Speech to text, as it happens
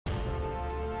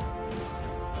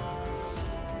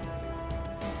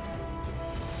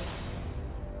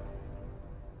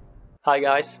Hi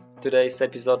guys, today's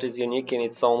episode is unique in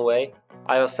its own way.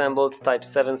 I assembled Type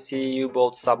 7C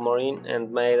U-boat submarine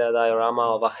and made a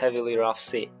diorama of a heavily rough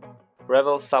sea.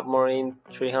 Revel submarine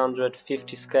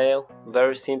 350 scale,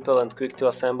 very simple and quick to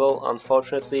assemble,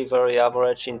 unfortunately very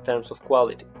average in terms of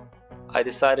quality. I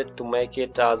decided to make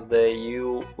it as the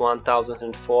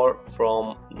U-1004 from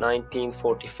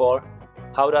 1944.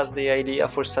 How does the idea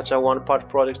for such a one-part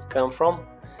project come from?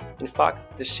 In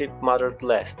fact, the ship mattered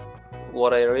less.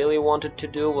 What I really wanted to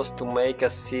do was to make a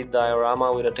sea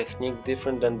diorama with a technique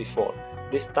different than before,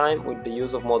 this time with the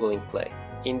use of modeling clay.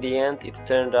 In the end, it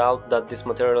turned out that this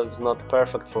material is not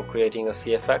perfect for creating a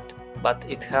sea effect, but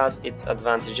it has its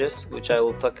advantages, which I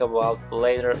will talk about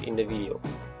later in the video.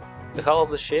 The hull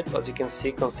of the ship, as you can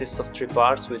see, consists of three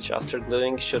parts which after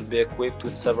gluing should be equipped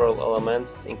with several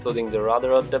elements, including the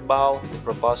rudder at the bow, the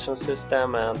propulsion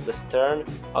system and the stern,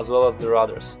 as well as the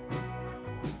rudders.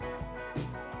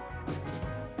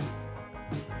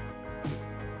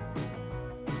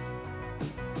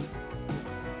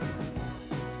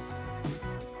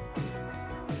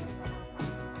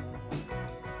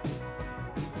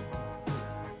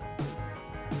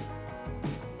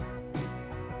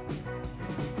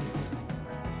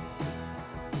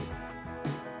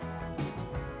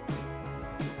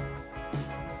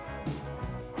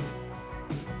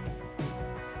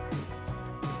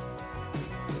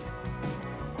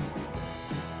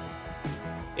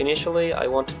 Initially, I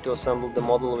wanted to assemble the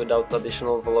model without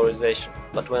additional valorization,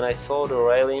 but when I saw the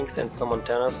railings and some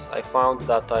antennas, I found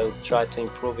that I would try to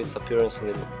improve its appearance a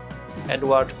little.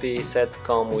 Edward P. said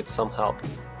come with some help.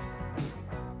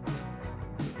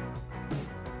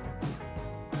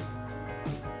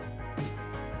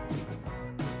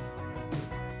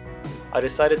 I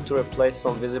decided to replace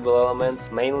some visible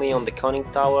elements, mainly on the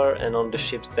conning tower and on the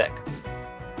ship's deck.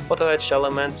 Photo etch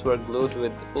elements were glued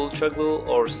with ultra glue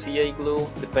or CA glue,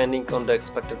 depending on the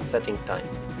expected setting time.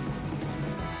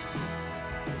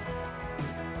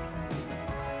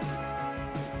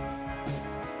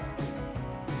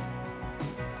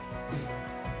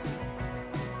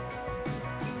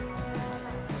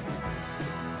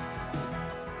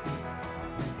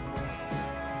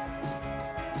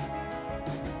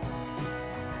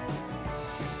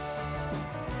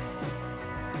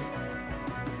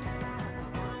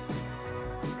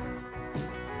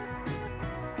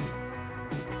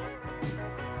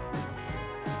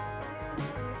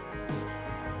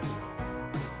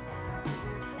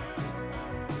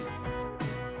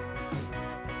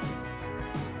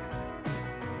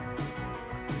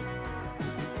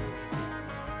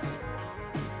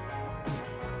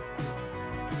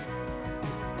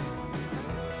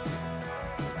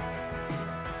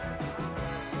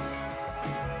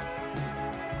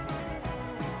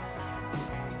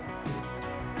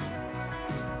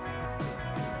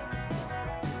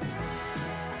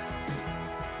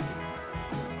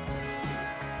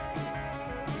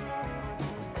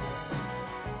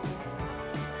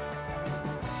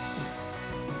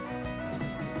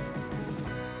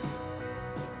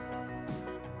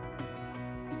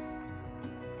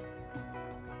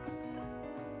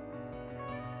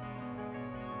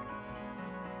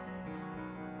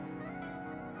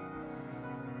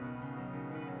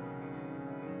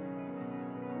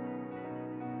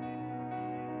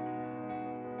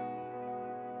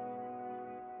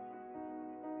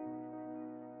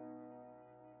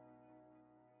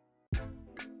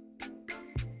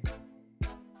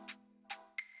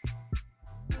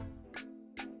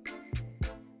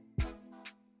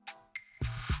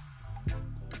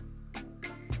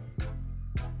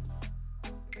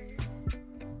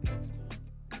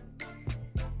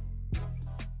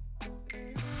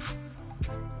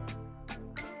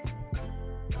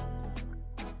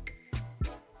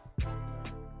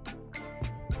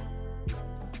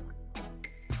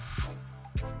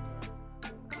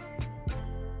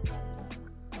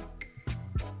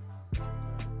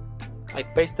 I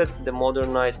pasted the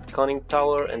modernized conning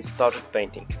tower and started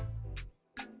painting.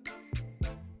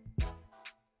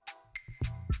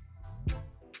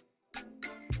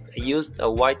 I used a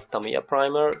white Tamiya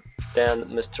primer, then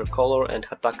Mr. Color and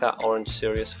Hataka Orange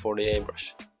series for the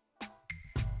airbrush.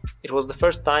 It was the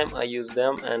first time I used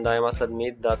them and I must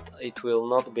admit that it will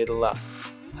not be the last.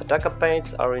 Hataka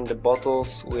paints are in the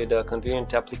bottles with a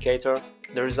convenient applicator.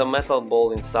 There is a metal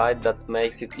ball inside that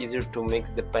makes it easier to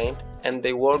mix the paint, and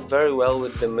they work very well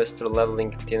with the Mr.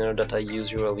 Leveling thinner that I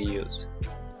usually use.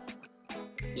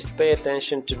 Just pay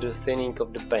attention to the thinning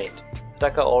of the paint.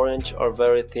 Hataka Orange are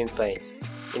very thin paints.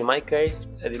 In my case,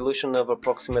 a dilution of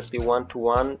approximately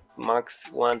 1:1, max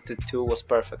 1:2 was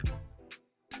perfect.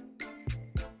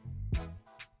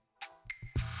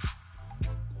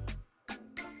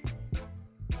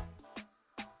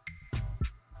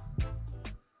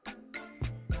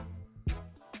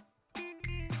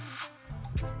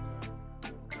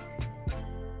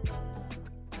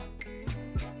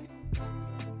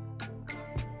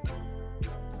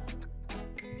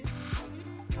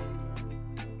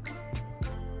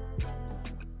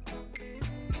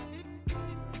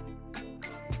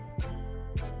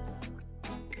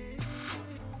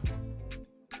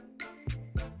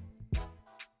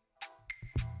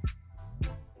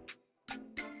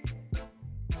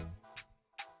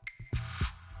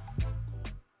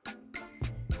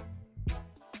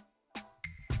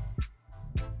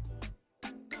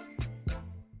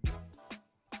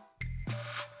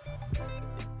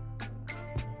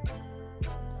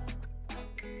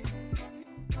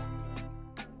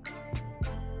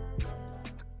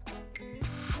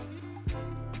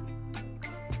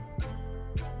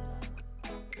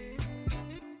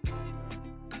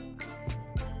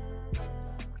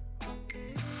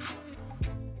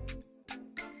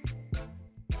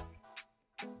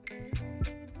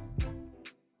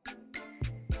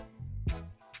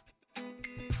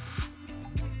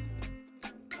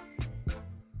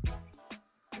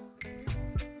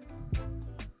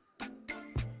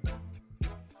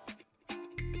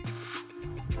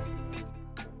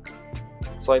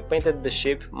 So I painted the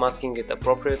ship, masking it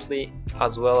appropriately,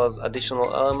 as well as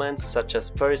additional elements such as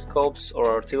periscopes or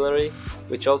artillery,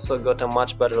 which also got a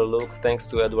much better look thanks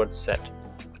to Edward's set.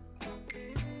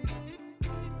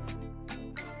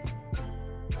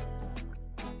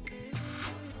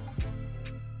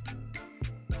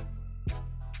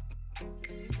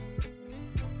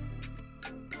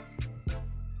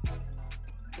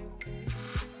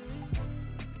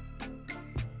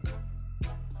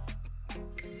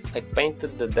 I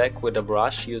painted the deck with a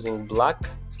brush using black,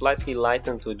 slightly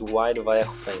lightened with white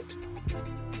VIIC paint.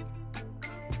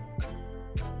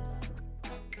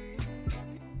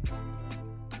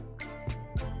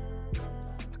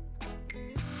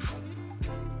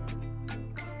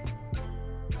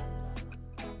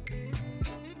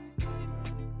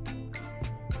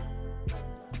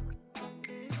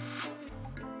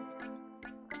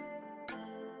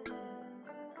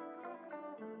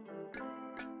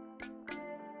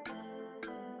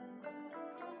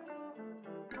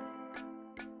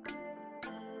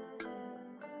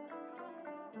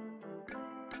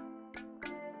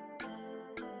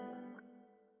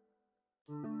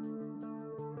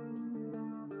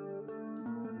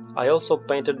 I also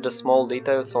painted the small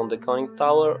details on the conning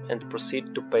tower and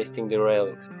proceeded to pasting the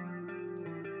railings.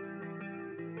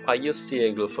 I used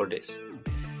CA glue for this.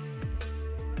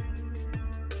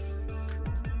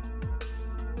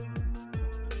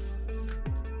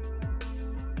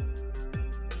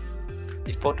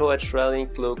 The photo etch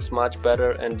railing looks much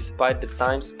better, and despite the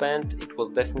time spent, it was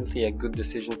definitely a good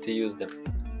decision to use them.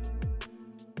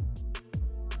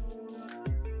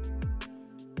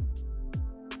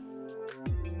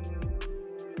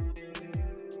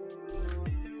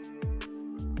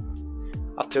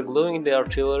 After gluing the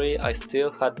artillery, I still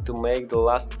had to make the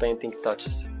last painting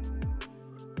touches.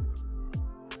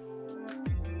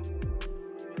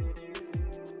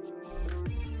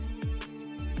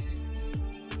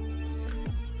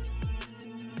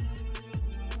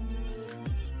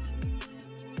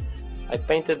 I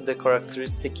painted the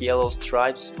characteristic yellow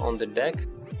stripes on the deck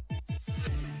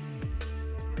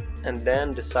and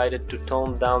then decided to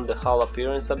tone down the hull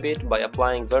appearance a bit by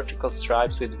applying vertical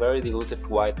stripes with very diluted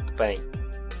white paint.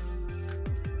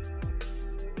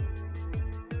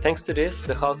 Thanks to this,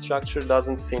 the hull structure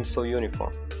doesn't seem so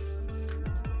uniform.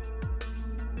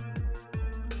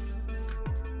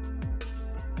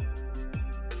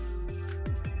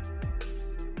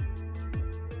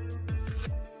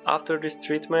 After this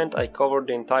treatment, I covered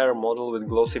the entire model with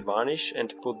glossy varnish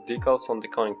and put decals on the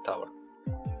conning tower.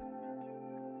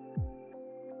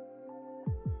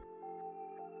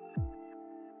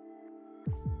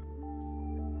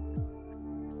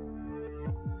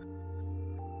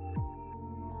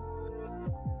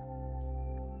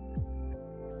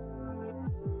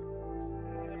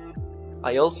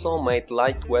 I also made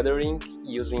light weathering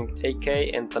using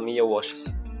AK and Tamiya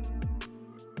washes.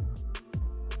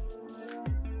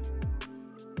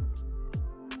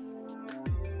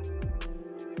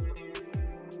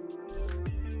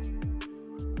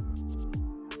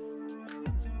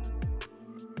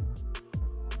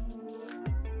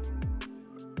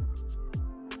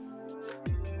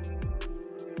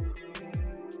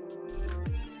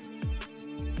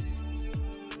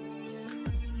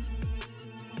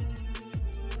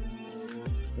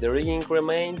 The rigging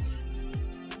remains,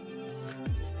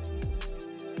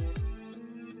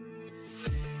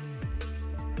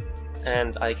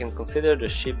 and I can consider the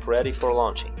ship ready for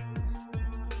launching.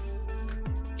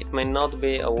 It may not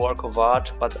be a work of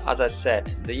art, but as I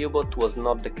said, the U-boat was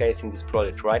not the case in this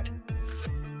project, right?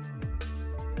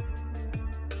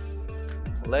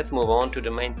 Let's move on to the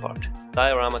main part,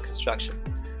 diorama construction.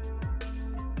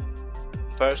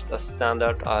 First, as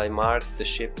standard, I marked the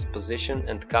ship's position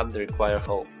and cut the required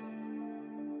hole.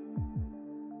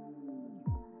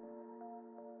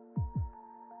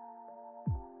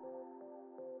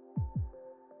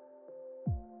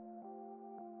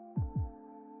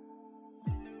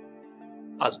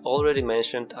 As already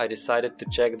mentioned, I decided to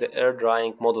check the air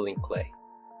drying modeling clay.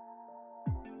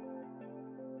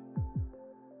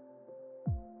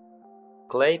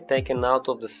 Clay taken out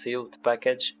of the sealed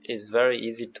package is very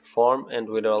easy to form, and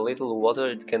with a little water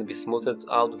it can be smoothed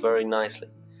out very nicely.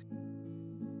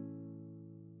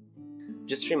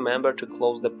 Just remember to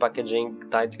close the packaging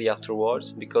tightly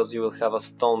afterwards, because you will have a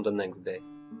stone the next day.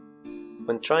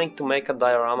 When trying to make a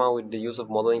diorama with the use of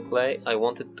modeling clay, I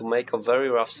wanted to make a very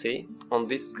rough sea. On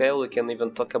this scale we can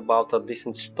even talk about a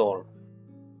decent storm.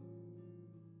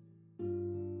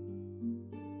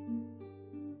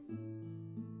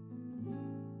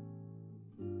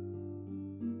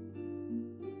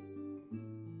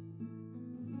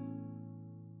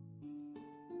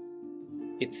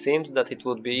 It It seems that it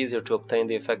would be easier to obtain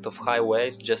the effect of high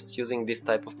waves just using this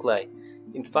type of clay.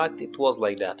 In fact, it was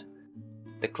like that.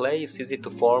 The clay is easy to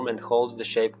form and holds the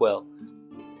shape well.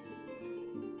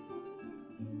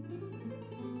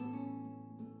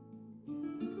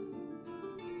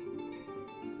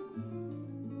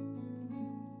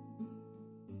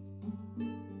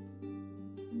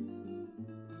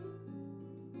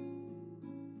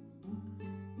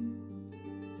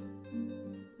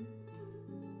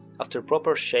 After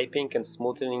proper shaping and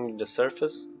smoothing the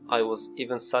surface, I was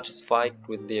even satisfied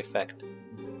with the effect.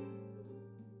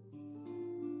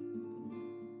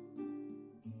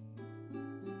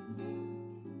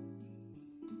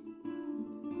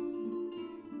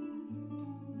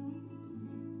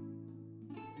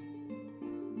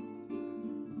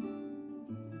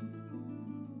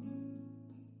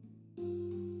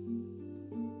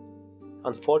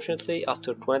 Unfortunately,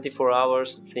 after 24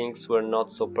 hours, things were not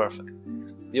so perfect.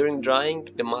 During drying,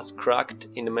 the mask cracked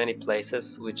in many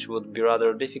places, which would be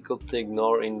rather difficult to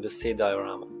ignore in the sea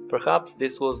diorama. Perhaps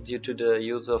this was due to the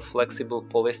use of flexible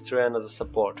polystyrene as a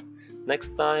support.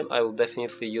 Next time I will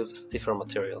definitely use a stiffer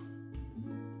material.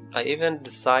 I evened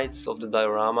the sides of the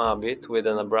diorama a bit with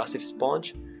an abrasive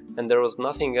sponge, and there was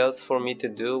nothing else for me to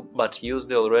do but use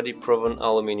the already proven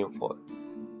aluminium foil.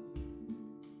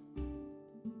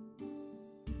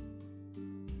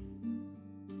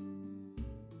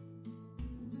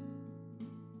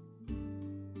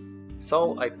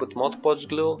 So I put Mod Podge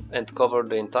glue and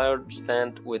covered the entire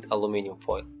stand with aluminium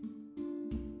foil.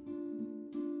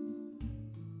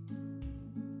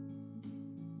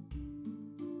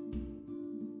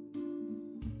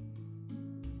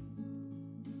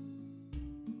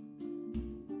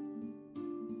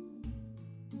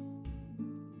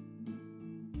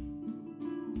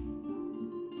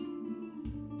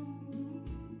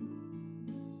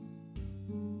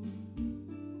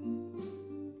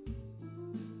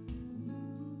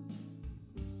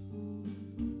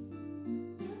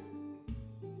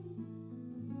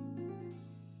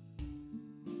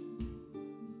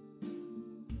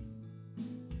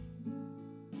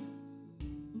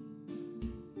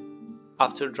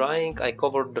 After drying, I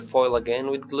covered the foil again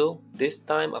with glue, this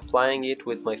time applying it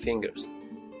with my fingers.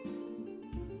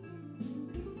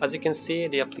 As you can see,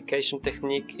 the application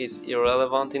technique is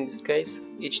irrelevant in this case.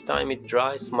 Each time it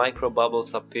dries, micro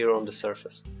bubbles appear on the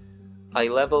surface. I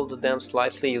leveled them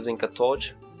slightly using a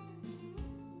torch,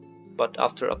 but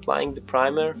after applying the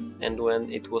primer and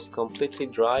when it was completely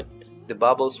dried, the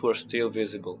bubbles were still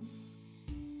visible.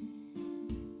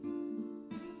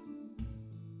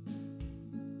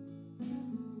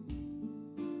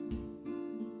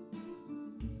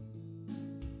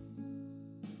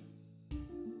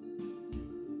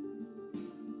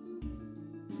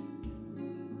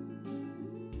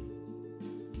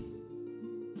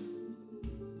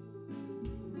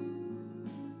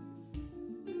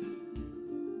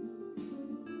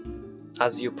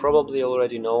 As you probably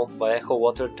already know, VIIC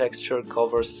water texture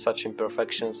covers such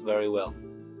imperfections very well.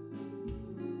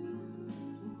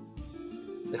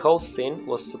 The whole scene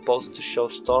was supposed to show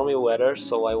stormy weather,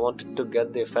 so I wanted to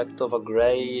get the effect of a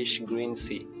greyish green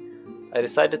sea. I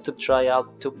decided to try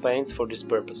out two paints for this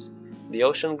purpose, the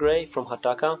Ocean Grey from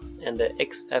Hataka and the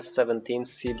XF17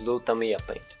 Sea Blue Tamiya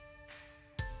paint.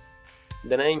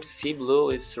 The name Sea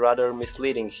Blue is rather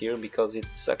misleading here because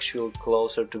it's actually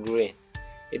closer to green.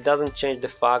 It doesn't change the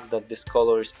fact that this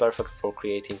color is perfect for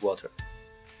creating water.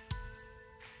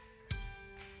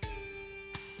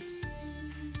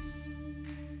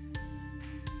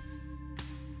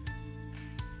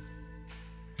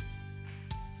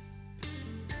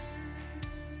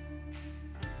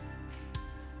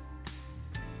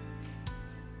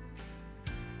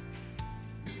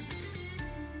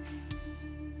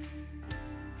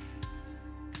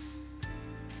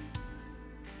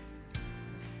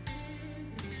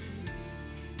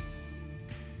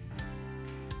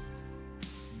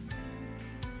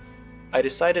 I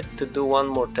decided to do one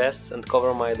more test and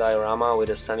cover my diorama with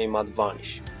a semi-matte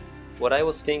varnish. What I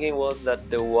was thinking was that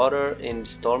the water in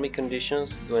stormy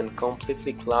conditions, when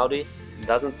completely cloudy,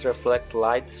 doesn't reflect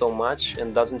light so much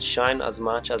and doesn't shine as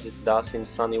much as it does in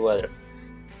sunny weather.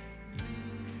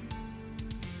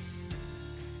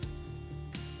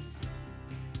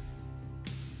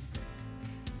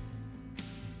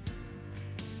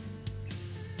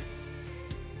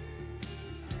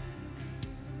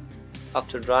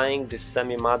 After drying, this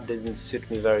semi-matte didn't suit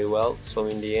me very well, so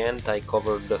in the end I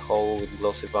covered the whole with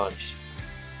glossy varnish.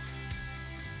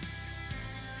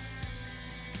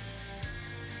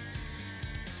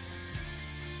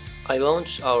 I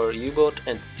launched our U-boat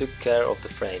and took care of the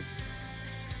frame.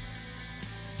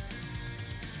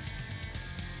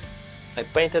 I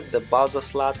painted the balsa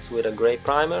slats with a grey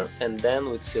primer and then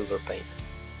with silver paint.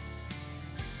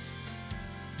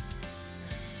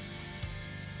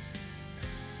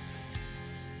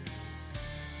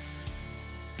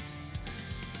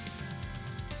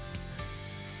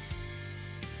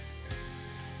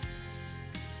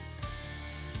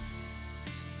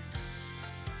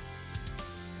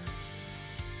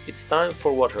 It's time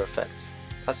for water effects.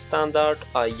 As standard,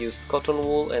 I used cotton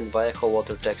wool and VIIC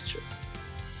water texture.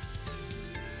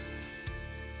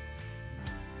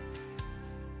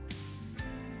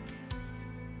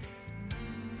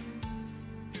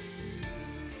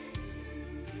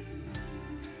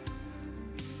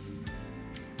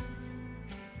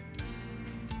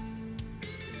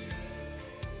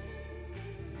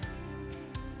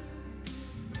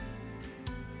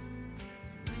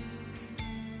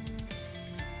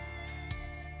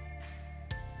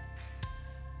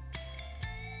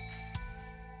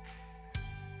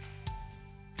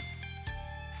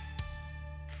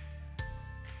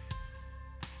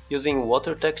 Using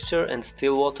water texture and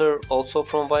still water, also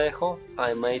from VIIC,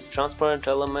 I made transparent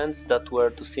elements that were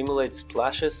to simulate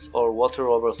splashes or water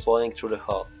overflowing through the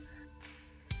hull.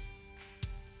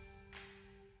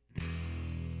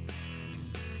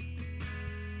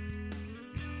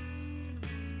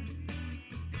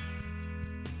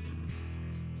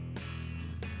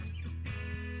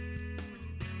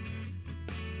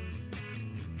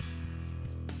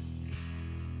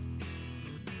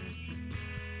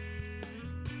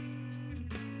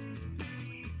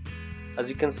 As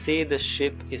you can see, the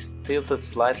ship is tilted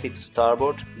slightly to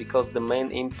starboard because the main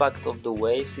impact of the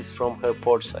waves is from her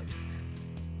port side.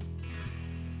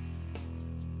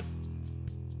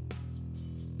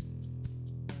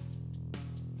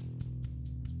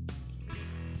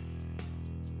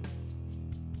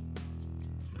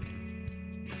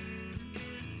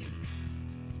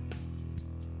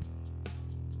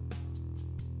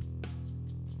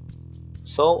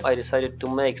 So I decided to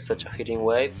make such a hitting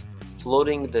wave,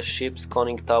 floating the ship's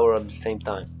conning tower at the same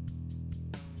time.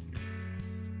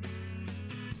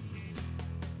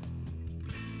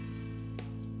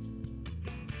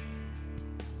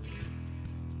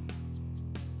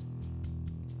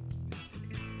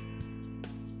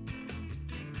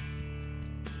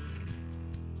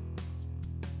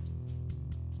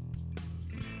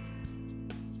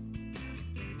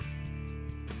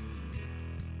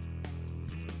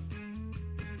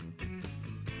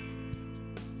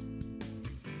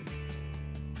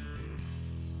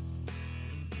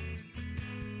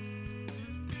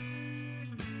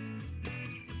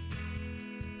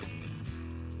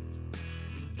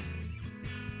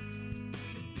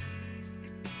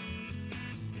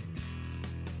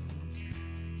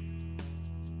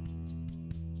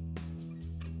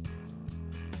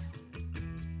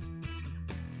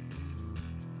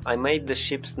 I made the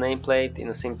ship's nameplate in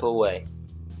a simple way.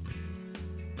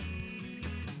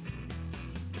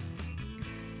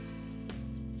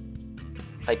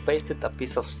 I pasted a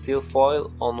piece of steel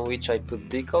foil on which I put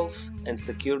decals and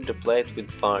secured the plate with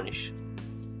varnish.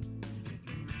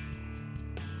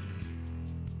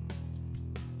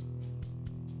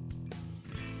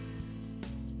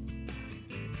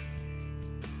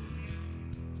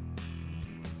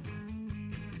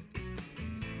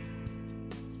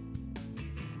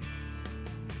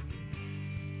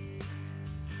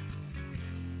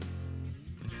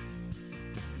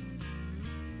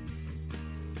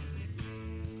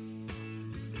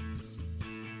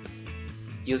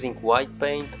 Using white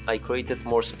paint, I created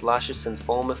more splashes and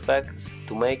foam effects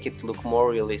to make it look more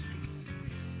realistic.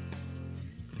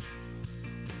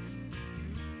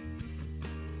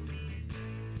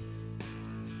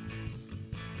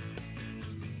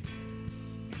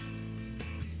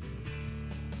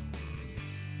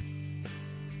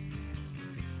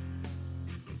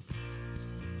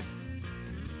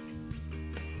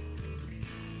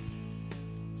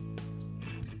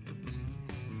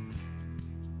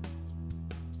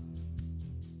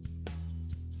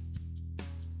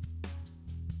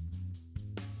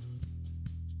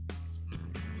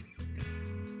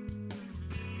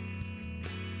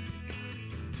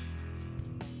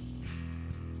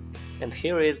 And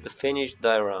here is the finished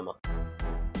diorama.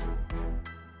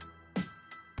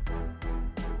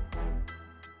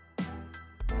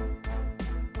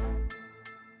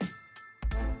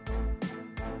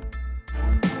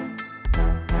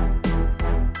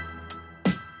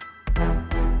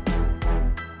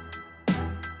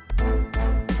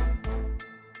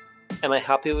 Am I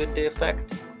happy with the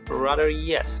effect? Rather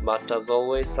yes, but as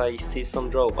always I see some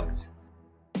drawbacks.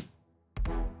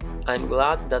 I'm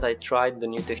glad that I tried the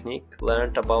new technique,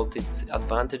 learned about its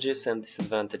advantages and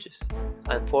disadvantages.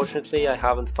 Unfortunately, I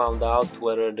haven't found out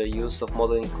whether the use of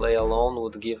modeling clay alone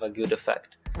would give a good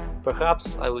effect.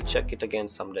 Perhaps I will check it again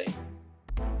someday.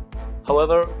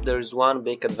 However, there is one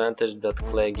big advantage that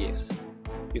clay gives.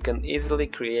 You can easily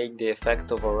create the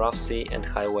effect of a rough sea and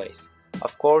high waves.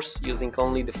 Of course, using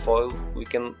only the foil, we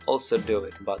can also do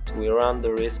it, but we run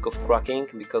the risk of cracking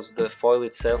because the foil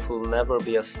itself will never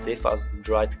be as stiff as the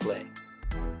dried clay.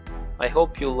 I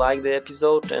hope you liked the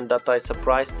episode and that I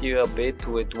surprised you a bit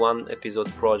with one episode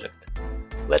project.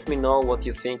 Let me know what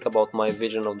you think about my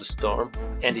vision of the storm,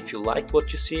 and if you liked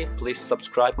what you see, please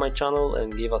subscribe my channel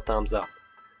and give a thumbs up.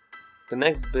 The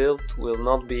next build will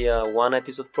not be a one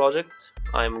episode project,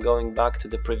 I am going back to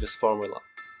the previous formula.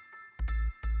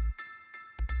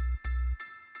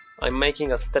 I'm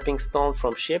making a stepping stone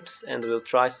from ships and will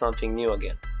try something new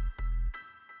again.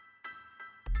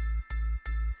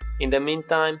 In the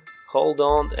meantime, hold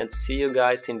on and see you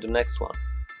guys in the next one.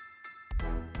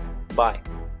 Bye.